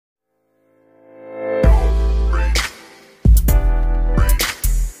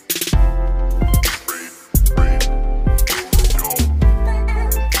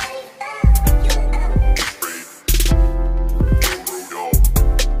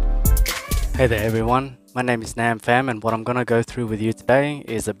Hey there everyone, my name is NamFam and what I'm going to go through with you today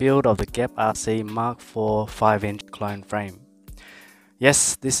is a build of the GEPRC Mark IV 5-inch clone frame.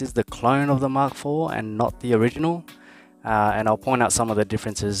 Yes, this is the clone of the Mark IV and not the original, and I'll point out some of the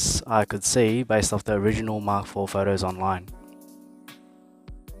differences I could see based off the original Mark IV photos online.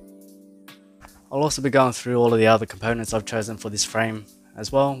 I'll also be going through all of the other components I've chosen for this frame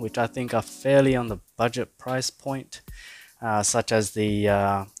as well, which I think are fairly on the budget price point, such as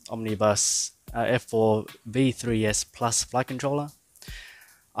the Omnibus F4 V3S Plus flight controller,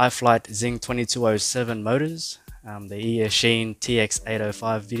 iFlight Xing 2207 motors, the Eachine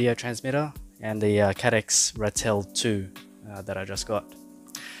TX805 video transmitter, and the Caddx Ratel 2 that I just got.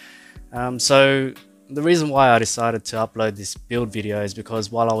 So the reason why I decided to upload this build video is because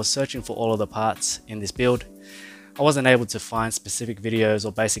while I was searching for all of the parts in this build, I wasn't able to find specific videos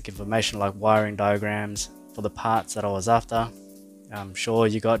or basic information like wiring diagrams for the parts that I was after. I'm sure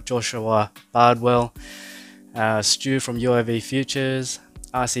you got Joshua Bardwell, Stu from UAV Futures,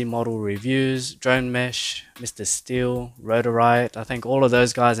 RC Model Reviews, Drone Mesh, Mr. Steel, Rotorite. I thank all of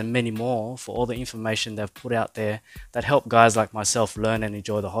those guys and many more for all the information they've put out there that help guys like myself learn and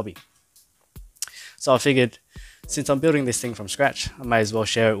enjoy the hobby. So I figured, since I'm building this thing from scratch, I may as well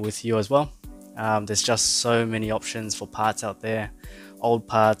share it with you as well. There's just so many options for parts out there, old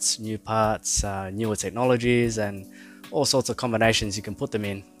parts, newer technologies, and all sorts of combinations you can put them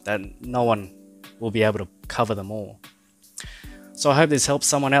in that no one will be able to cover them all. So I hope this helps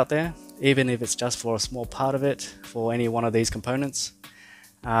someone out there, even if it's just for a small part of it for any one of these components.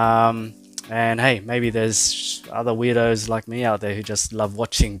 And hey, maybe there's other weirdos like me out there who just love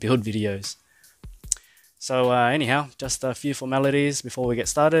watching build videos. So anyhow, just a few formalities before we get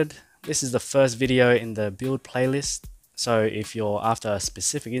started. This is the first video in the build playlist, so if you're after a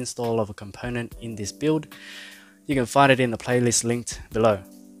specific install of a component in this build, you can find it in the playlist linked below.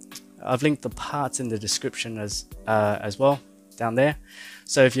 I've linked the parts in the description as well down there,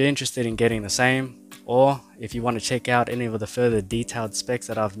 so if you're interested in getting the same, or if you want to check out any of the further detailed specs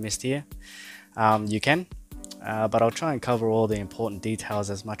that I've missed here, you can, but I'll try and cover all the important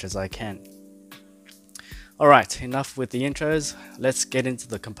details as much as I can. Alright, enough with the intros, let's get into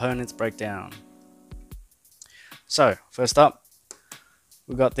the components breakdown. So, first up,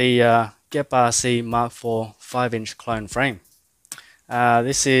 we've got the GEPRC Mark IV 5-inch clone frame.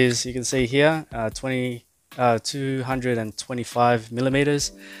 This is, you can see here, 225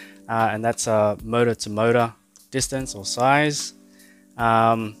 millimeters, and that's a motor to motor distance or size.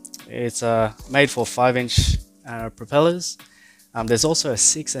 It's made for 5-inch propellers. There's also a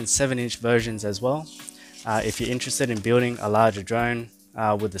 6 and 7-inch versions as well, if you're interested in building a larger drone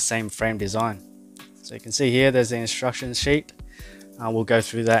with the same frame design. So you can see here there's the instruction sheet. We'll go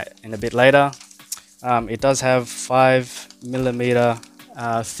through that in a bit later. It does have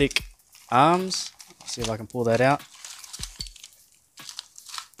 5mm thick arms. Let's see if I can pull that out. You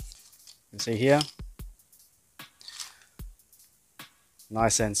can see here,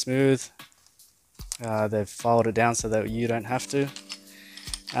 nice and smooth. They've filed it down so that you don't have to.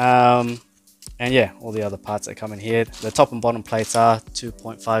 And yeah, all the other parts that come in here. The top and bottom plates are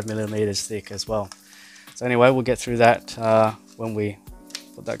 2.5mm thick as well. So anyway, we'll get through that when we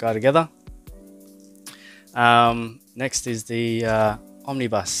put that guy together. Next is the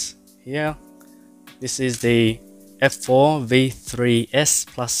Omnibus here. This is the F4 V3S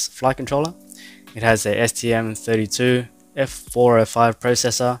Plus flight controller. It has a STM32 F405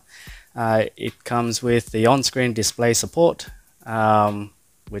 processor. It comes with the on-screen display support,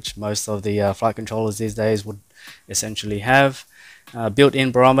 which most of the flight controllers these days would essentially have.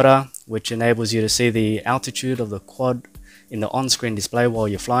 Built-in barometer, which enables you to see the altitude of the quad in the on-screen display while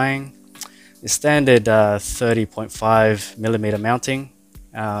you're flying. The standard 30.5mm mounting.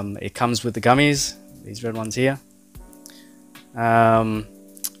 It comes with the gummies, these red ones here. Yeah,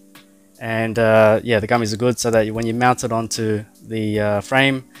 the gummies are good so that when you mount it onto the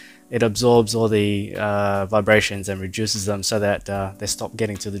frame, it absorbs all the vibrations and reduces them so that they stop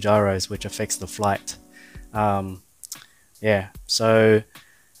getting to the gyros, which affects the flight. Yeah, so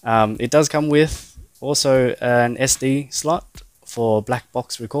it does come with also an SD slot for black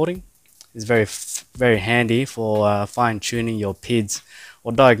box recording. It's very handy for fine-tuning your PIDs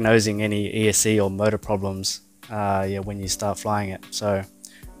or diagnosing any ESC or motor problems yeah, when you start flying it. So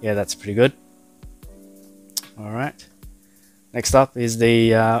yeah, that's pretty good. Alright, next up is the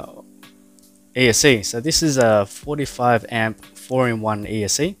ESC. So this is a 45 amp 4-in-1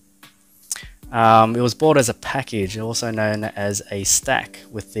 ESC. It was bought as a package, also known as a stack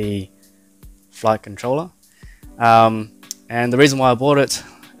with the flight controller. And the reason why I bought it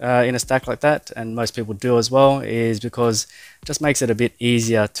in a stack like that, and most people do as well, is because it just makes it a bit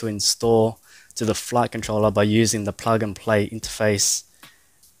easier to install to the flight controller by using the plug and play interface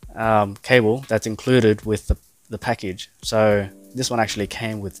cable that's included with the package. So this one actually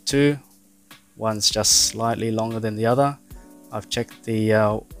came with two. One's just slightly longer than the other. I've checked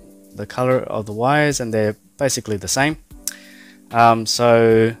the color of the wires and they're basically the same. Yeah,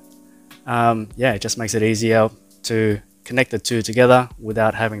 it just makes it easier to connect the two together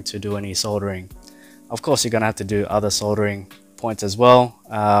without having to do any soldering. Of course, you're going to have to do other soldering points as well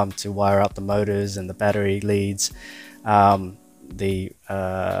to wire up the motors and the battery leads, the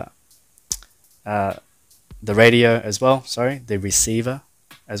radio as well, sorry, the receiver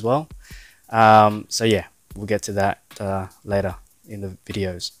as well. So yeah, we'll get to that later in the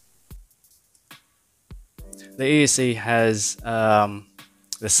videos. The ESC has the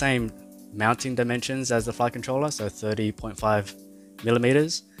same mounting dimensions as the flight controller, so 30.5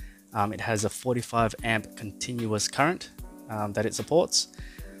 millimeters. It has a 45 amp continuous current that it supports,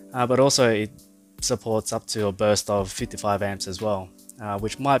 but also it supports up to a burst of 55 amps as well,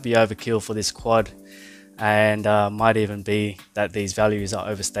 which might be overkill for this quad, and might even be that these values are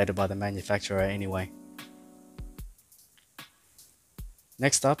overstated by the manufacturer anyway.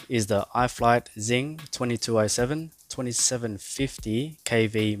 Next up is the iFlight Xing 2207 2750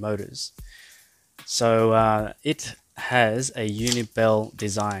 kV motors. So it has a unibell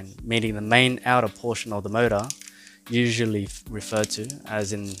design, meaning the main outer portion of the motor, usually referred to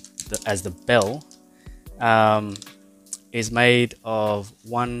as the bell, is made of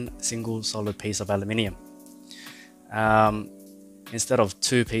one single solid piece of aluminium instead of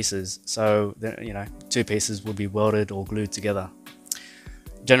two pieces. So two pieces will be welded or glued together.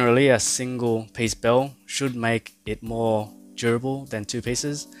 Generally, a single piece bell should make it more durable than two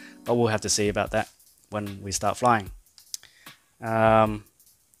pieces, but we'll have to see about that when we start flying. I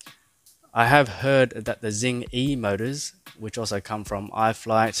have heard that the Xing E motors, which also come from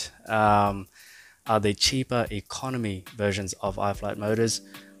iFlight, are the cheaper economy versions of iFlight motors,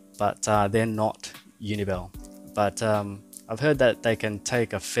 but they're not unibell. But I've heard that they can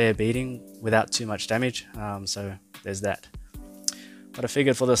take a fair beating without too much damage, so there's that. But I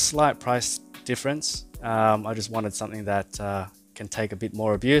figured for the slight price difference, I just wanted something that can take a bit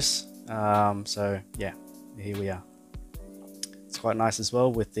more abuse. So yeah, here we are. It's quite nice as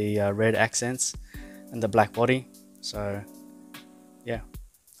well with the red accents and the black body. So yeah,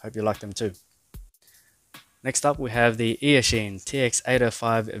 hope you like them too. Next up, we have the Eachine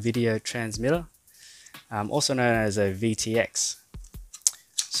TX805 video transmitter, also known as a VTX.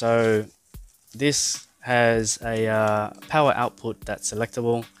 So this has a power output that's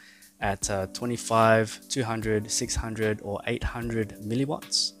selectable at 25, 200, 600 or 800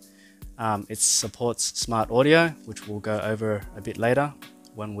 milliwatts. It supports smart audio, which we'll go over a bit later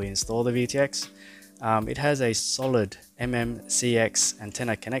when we install the VTX. It has a solid MMCX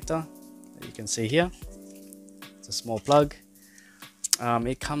antenna connector that you can see here. It's a small plug.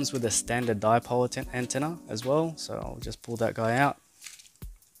 It comes with a standard dipole antenna as well, so I'll just pull that guy out.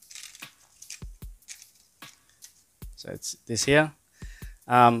 So it's this here.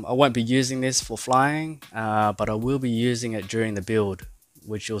 I won't be using this for flying, but I will be using it during the build,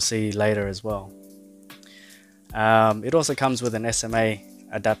 which you'll see later as well. It also comes with an SMA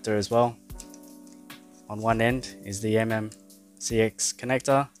adapter as well. On one end is the MMCX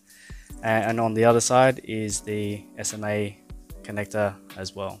connector, and on the other side is the SMA connector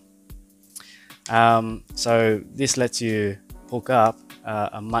as well. So this lets you hook up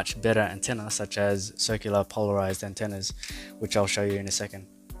a much better antenna, such as circular polarized antennas, which I'll show you in a second.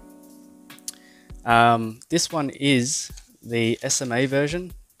 This one is the SMA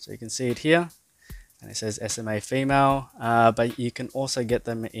version, so you can see it here, and it says SMA female, but you can also get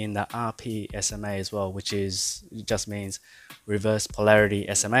them in the RP SMA as well, which just means reverse polarity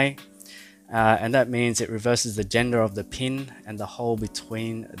SMA, and that means it reverses the gender of the pin and the hole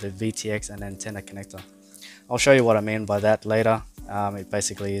between the VTX and antenna connector. I'll show you what I mean by that later. It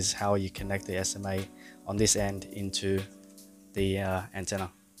basically is how you connect the SMA on this end into the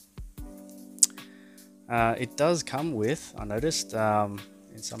antenna. It does come with, I noticed in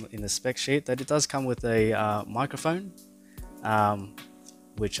the spec sheet, that it does come with a microphone,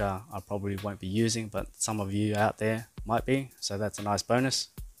 which I probably won't be using, but some of you out there might be, so that's a nice bonus.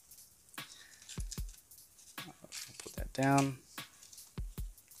 I'll put that down.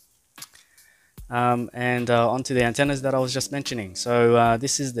 And onto the antennas that I was just mentioning. So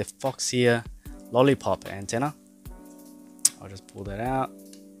this is the Foxeer Lollipop antenna. I'll just pull that out.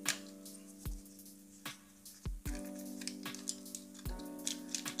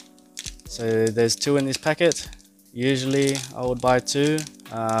 So there's two in this packet. Usually I would buy two,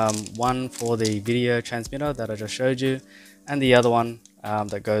 one for the video transmitter that I just showed you, and the other one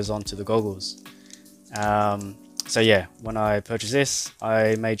that goes onto the goggles. So yeah, when I purchased this,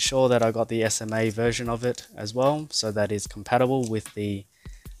 I made sure that I got the SMA version of it as well, so that it's compatible with the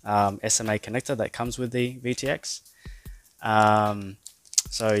SMA connector that comes with the VTX.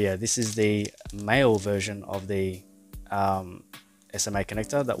 So yeah, this is the male version of the SMA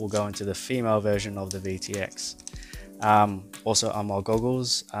connector that will go into the female version of the VTX. Also on my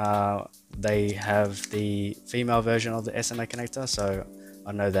goggles, they have the female version of the SMA connector, so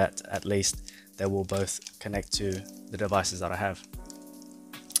I know that at least they will both connect to the devices that I have.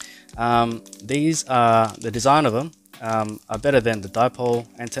 These are the design of them are better than the dipole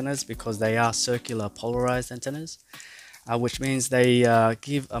antennas because they are circular polarized antennas, which means they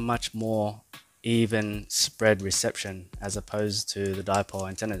give a much more even spread reception as opposed to the dipole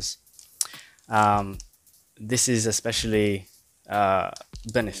antennas. This is especially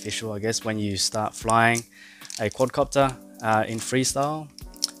beneficial, I guess, when you start flying a quadcopter in freestyle,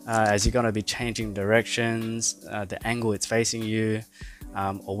 as you're going to be changing directions, the angle it's facing you,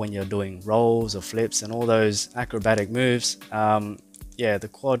 or when you're doing rolls or flips and all those acrobatic moves. Yeah, the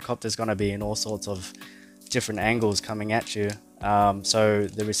quadcopter is going to be in all sorts of different angles coming at you. So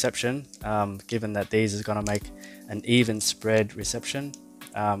the reception, given that these is going to make an even spread reception,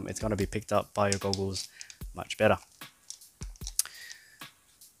 it's going to be picked up by your goggles much better.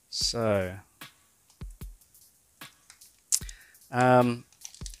 So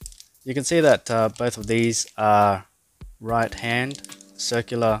you can see that both of these are right hand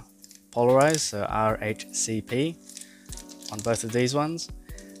circular polarized, so RHCP on both of these ones.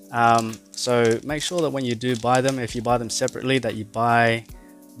 So make sure that when you do buy them, if you buy them separately, that you buy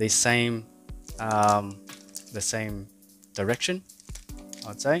the same direction,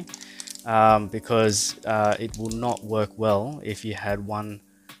 I'd say, because it will not work well if you had one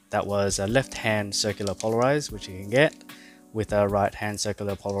that was a left hand circular polarized, which you can get, with a right hand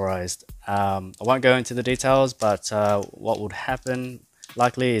circular polarized. I won't go into the details, but what would happen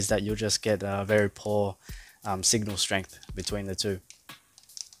likely is that you'll just get a very poor signal strength between the two.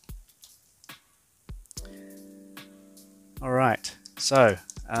 Alright, so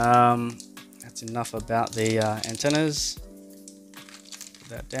that's enough about the antennas. Put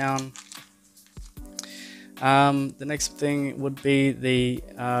that down. The next thing would be the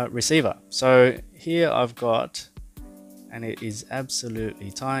receiver. So here I've got, and it is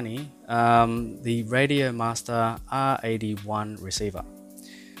absolutely tiny, the Radiomaster R81 receiver.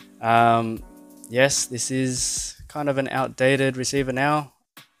 Yes, this is kind of an outdated receiver now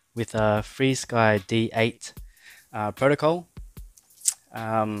with a FrSky D8 protocol,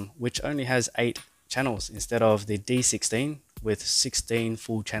 which only has 8 channels instead of the D16 with 16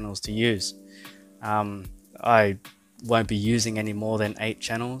 full channels to use. I won't be using any more than 8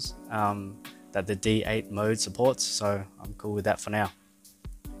 channels that the D8 mode supports, so I'm cool with that for now.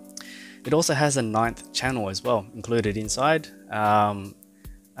 It also has a 9th channel as well included inside,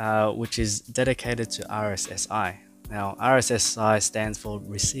 which is dedicated to RSSI. Now, RSSI stands for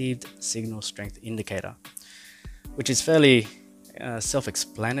Received Signal Strength Indicator, which is fairly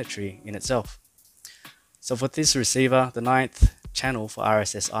self-explanatory in itself. So for this receiver, the 9th channel for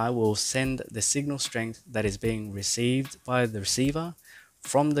RSSI will send the signal strength that is being received by the receiver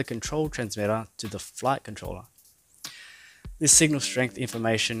from the control transmitter to the flight controller. This signal strength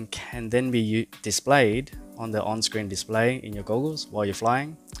information can then be displayed on the on-screen display in your goggles while you're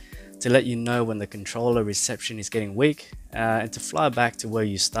flying to let you know when the controller reception is getting weak, and to fly back to where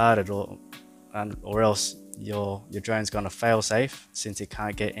you started, or else your drone's going to fail safe since it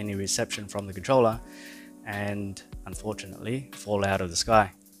can't get any reception from the controller and unfortunately fall out of the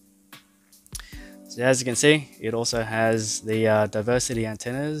sky. So as you can see, it also has the diversity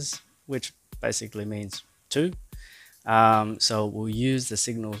antennas, which basically means 2. So we'll use the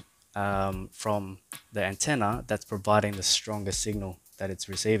signal from the antenna that's providing the strongest signal that it's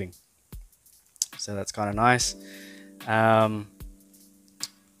receiving. So that's kind of nice. So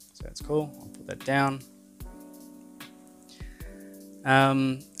that's cool. I'll put that down.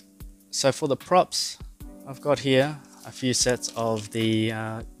 So for the props, I've got here a few sets of the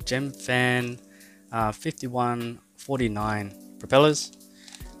Gemfan 5149 propellers.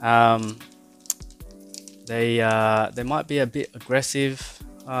 They might be a bit aggressive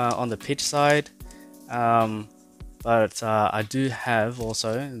on the pitch side, but I do have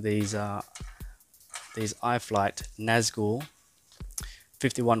also these iFlight Nazgul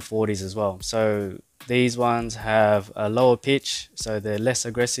 5140s as well. So these ones have a lower pitch, so they're less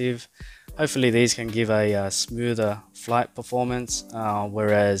aggressive. Hopefully these can give a smoother flight performance,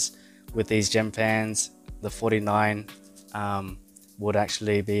 whereas with these Gemfans, the 49 would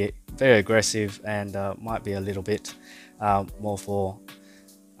actually be very aggressive and might be a little bit more for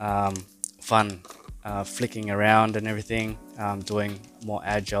fun flicking around and everything, doing more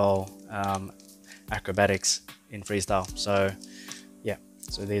agile acrobatics in freestyle. So yeah,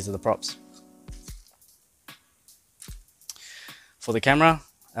 so these are the props. For the camera,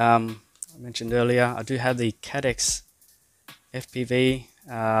 I mentioned earlier, I do have the Caddx FPV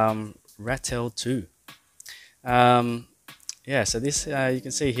Ratel 2. Yeah, so this you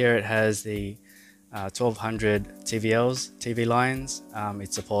can see here it has the 1200 TVLs, TV lines.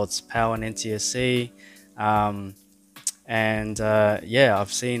 It supports PAL and NTSC, and yeah,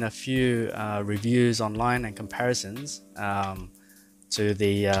 I've seen a few reviews online and comparisons to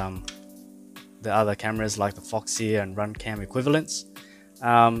the other cameras like the Foxy and Runcam equivalents,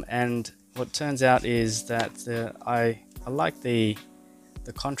 and what turns out is that I like the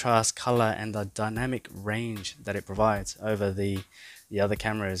contrast, color, and the dynamic range that it provides over the other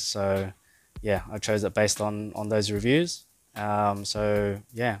cameras. So yeah, I chose it based on those reviews. So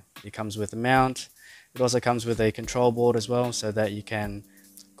yeah, it comes with a mount. It also comes with a control board as well, so that you can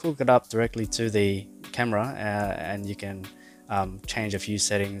hook it up directly to the camera and you can change a few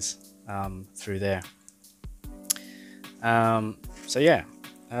settings through there. So yeah,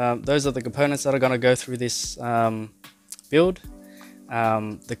 those are the components that are going to go through this build.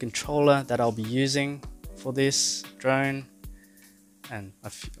 The controller that I'll be using for this drone and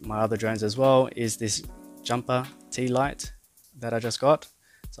my other drones as well is this jumper T-Lite that I just got.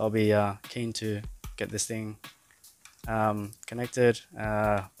 So I'll be keen to get this thing connected,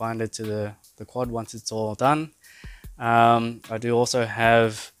 bind it to the quad once it's all done. I do also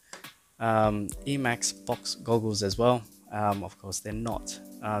have Emax box goggles as well. Of course, they're not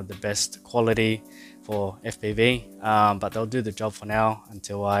the best quality for FPV, but they'll do the job for now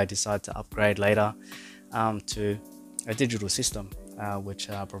until I decide to upgrade later to a digital system which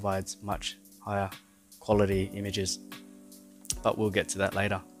provides much higher quality images, but we'll get to that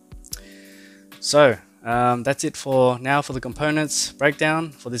later. So that's it for now for the components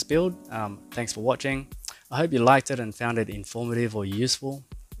breakdown for this build. Thanks for watching. I hope you liked it and found it informative or useful.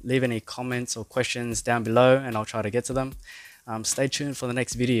 Leave any comments or questions down below and I'll try to get to them. Stay tuned for the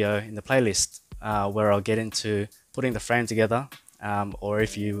next video in the playlist where I'll get into putting the frame together, or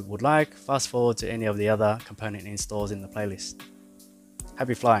if you would like, fast forward to any of the other component installs in the playlist.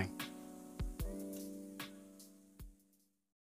 Happy flying!